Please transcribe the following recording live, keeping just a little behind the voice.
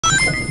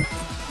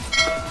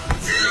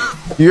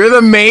You're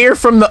the mayor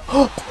from the...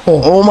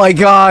 Oh my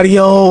god,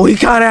 yo, he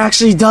kind of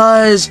actually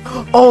does.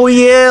 Oh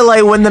yeah,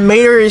 like when the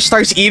mayor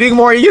starts eating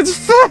more, he gets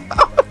fat.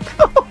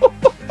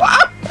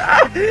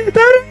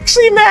 That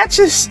actually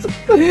matches.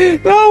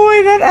 No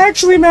way, that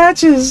actually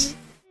matches.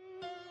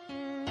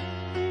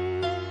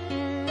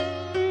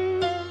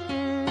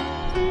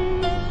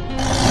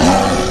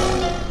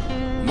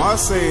 My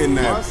saying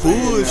that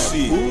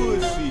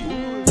bullshit.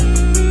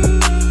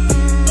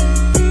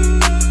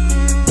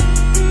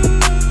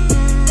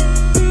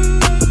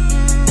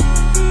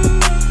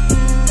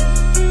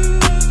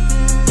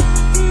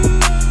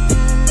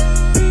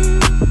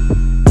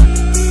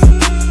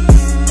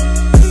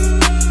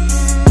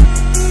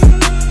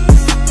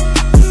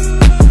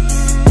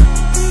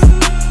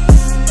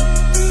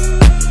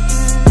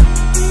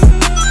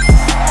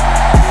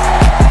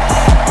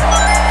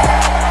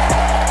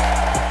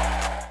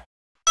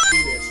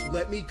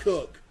 Let me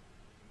cook.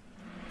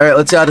 Alright,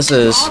 let's see how this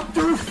is.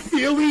 Dr.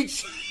 Philly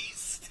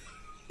cheese.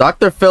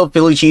 Dr. Phil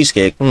Philly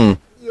cheesecake.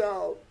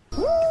 Yo.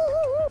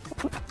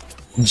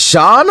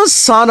 John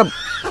Sana.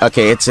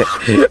 Okay,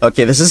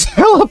 okay, this is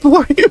hella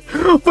boring.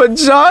 But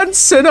John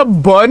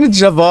Cinnabon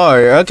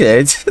Javar.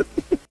 Okay.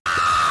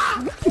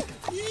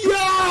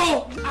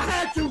 Yo! I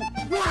had to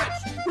watch.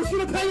 We're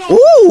gonna pay off.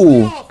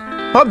 Ooh!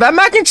 Oh, that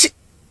mac and cheese.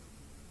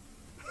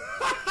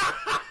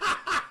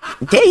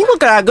 Okay, you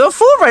look at good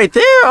food right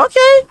there.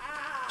 Okay.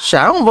 Shit,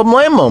 I don't even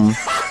blame him.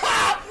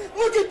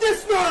 Look at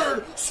this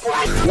nerd!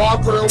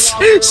 Whopper,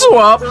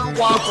 Swap.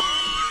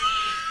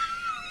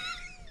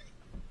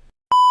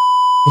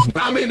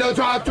 I'm in the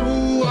drive to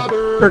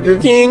Burger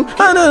King.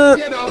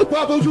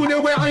 Waffle Junior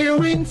where iron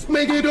rings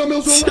make it a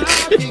meal so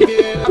I can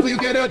get. After you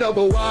get a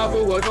double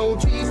waffle with no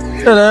cheese.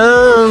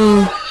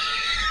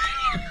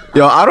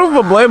 Yo, I don't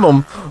even blame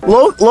him.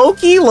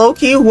 Loki,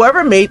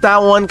 whoever made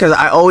that one, because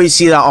I always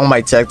see that on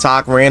my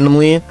TikTok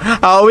randomly. I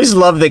always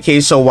love the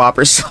CaseOh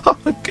Whopper song.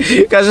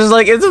 Because it's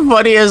like, it's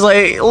funny as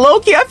like,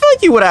 Loki, I feel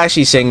like you would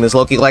actually sing this,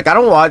 Loki. Like, I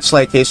don't watch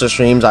like CaseOh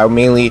streams. I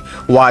mainly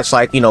watch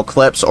like, you know,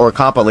 clips or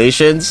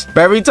compilations.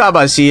 But every time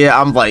I see it,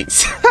 I'm like,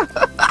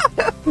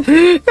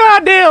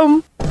 God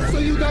damn. So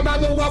you got my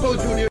little Waffle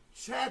Junior.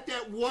 Chat,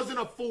 that wasn't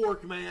a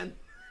fork, man.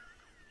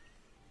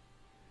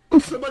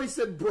 Somebody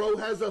said bro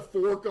has a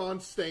fork on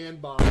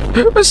standby.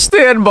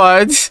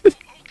 Standby.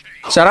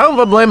 Shout out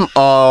for blame.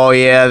 Oh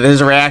yeah,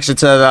 this reaction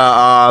to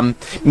the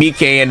Meat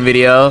Can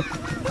video.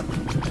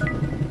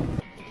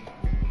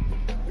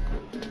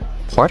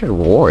 Parted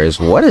Wars.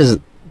 What is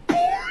that?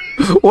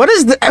 What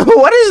is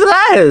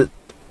that?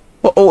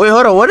 Oh wait,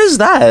 hold on. What is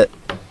that?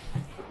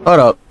 Hold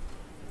up.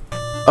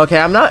 Okay,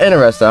 I'm not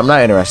interested. I'm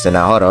not interested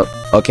now. Hold up.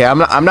 Okay,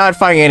 I'm not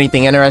finding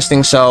anything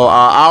interesting. So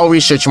I'll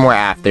research more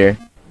after.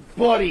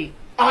 Buddy,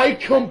 I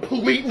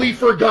completely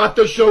forgot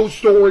the show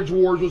Storage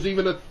Wars was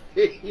even a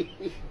thing.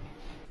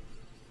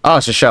 Oh,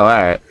 it's a show. All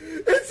right.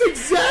 It's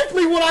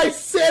exactly what I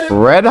said.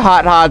 Red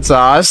hot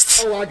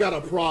sauce. Oh, I got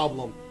a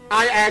problem.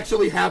 I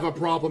actually have a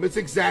problem. It's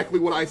exactly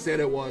what I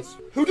said it was.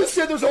 Who just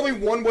said there's only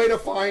one way to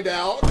find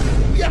out?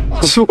 Yeah.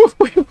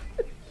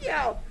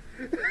 Yeah.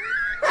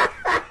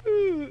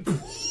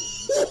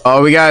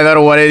 Oh, we got another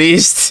one of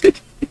these.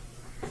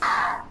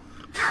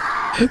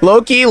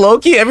 Loki,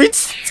 every...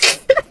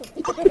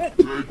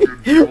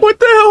 What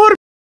the hell?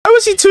 Why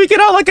was he tweaking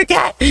out like a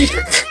cat?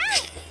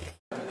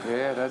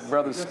 Yeah, that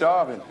brother's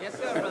starving.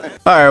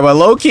 Alright, well,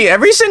 low-key,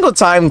 every single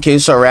time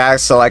CaseOh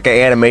reacts to like an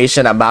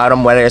animation about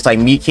him, whether it's like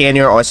Meat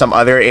Canyon or some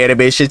other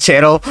animation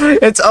channel,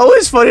 it's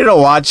always funny to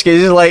watch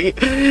because he's like,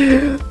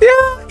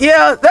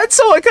 yeah, that's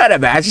so it kind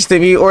of matches to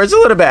me, or it's a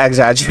little bit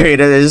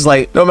exaggerated. It's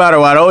like, no matter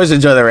what, I always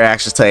enjoy the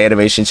reactions to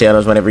animation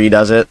channels whenever he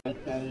does it.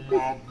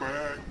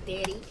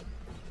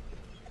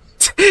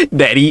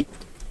 Daddy.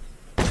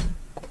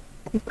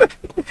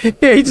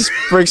 Yeah, he just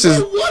breaks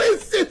his... What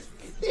is this?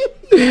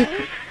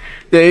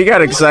 Yeah, he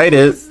got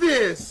excited. What is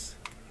this?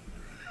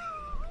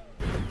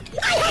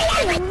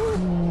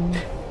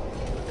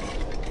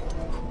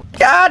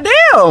 God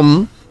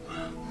damn!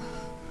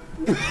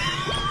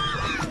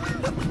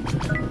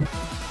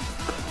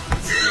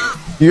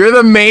 You're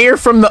the mayor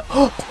from the...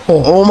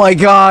 Oh my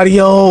god,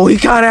 yo, he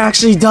kind of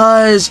actually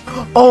does.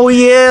 Oh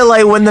yeah,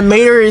 like when the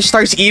mayor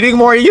starts eating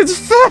more, he gets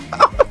fat.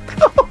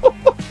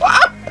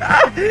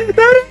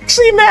 That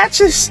actually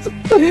matches.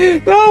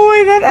 No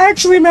way, that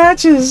actually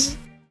matches.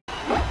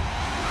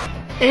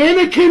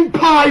 Anakin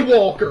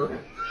Skywalker.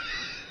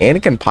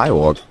 Anakin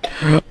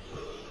Skywalker.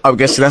 I'm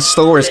guessing that's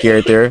Star Wars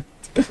character.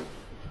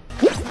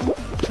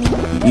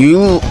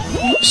 You,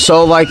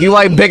 so like you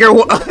like bigger,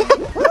 you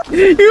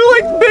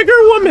like bigger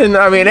women.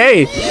 I mean,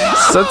 hey,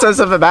 sometimes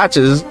if it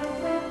matches.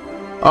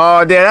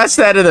 Oh, damn, that's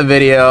the end of the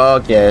video.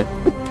 Okay.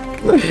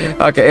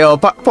 Okay, yo,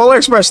 Polar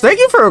Express, thank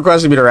you for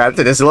requesting me to rap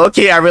to this.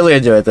 Low-key, I really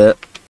enjoyed it.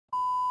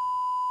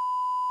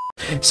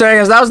 So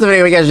guys, that was the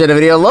video. We guys did a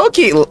video.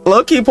 Low-key,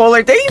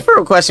 Polar, thank you for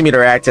requesting me to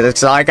react to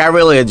this. Like, I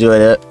really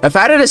enjoyed it. If I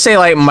had to say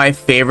like my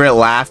favorite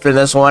laugh in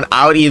this one,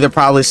 I would either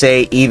probably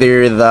say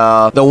either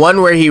the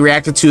one where he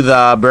reacted to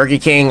the Burger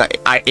King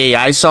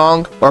AI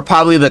song, or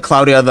probably the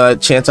Claudia the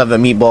Chance of the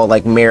Meatball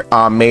like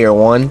Mayor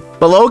one.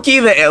 But low-key,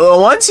 the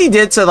ones he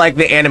did to like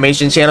the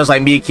animation channels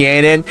like Me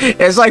Cannon,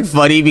 it's like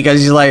funny because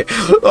he's like,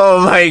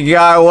 oh my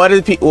god, what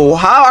is people,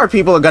 how are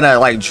people gonna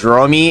like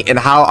draw me, and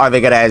how are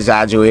they gonna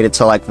exaggerate it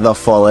to like the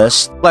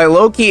fullest? Like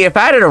low-key, if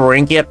I had to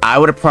rank it, I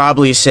would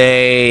probably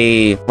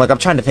say, like, I'm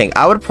trying to think,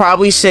 I would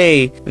probably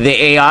say the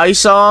AI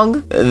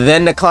song,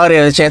 then the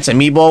Claudia the Chance of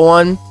Meatball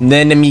one,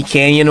 then the Me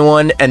Canyon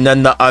one, and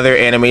then the other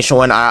animation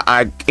one.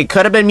 It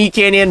could have been Me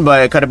Canyon,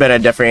 but it could have been a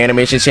different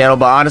animation channel.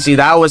 But honestly,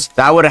 that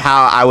would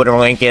how I would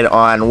rank it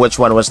on which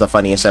one was the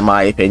funniest in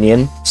my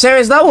opinion. So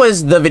anyways, that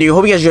was the video.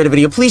 Hope you guys enjoyed the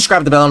video. Please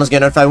subscribe to the bell and let's get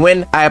notified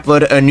when I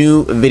upload a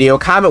new video.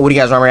 Comment what do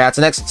you guys want me to react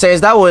to next. So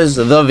anyways, that was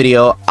the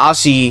video. I'll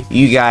see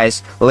you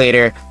guys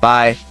later.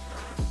 Bye.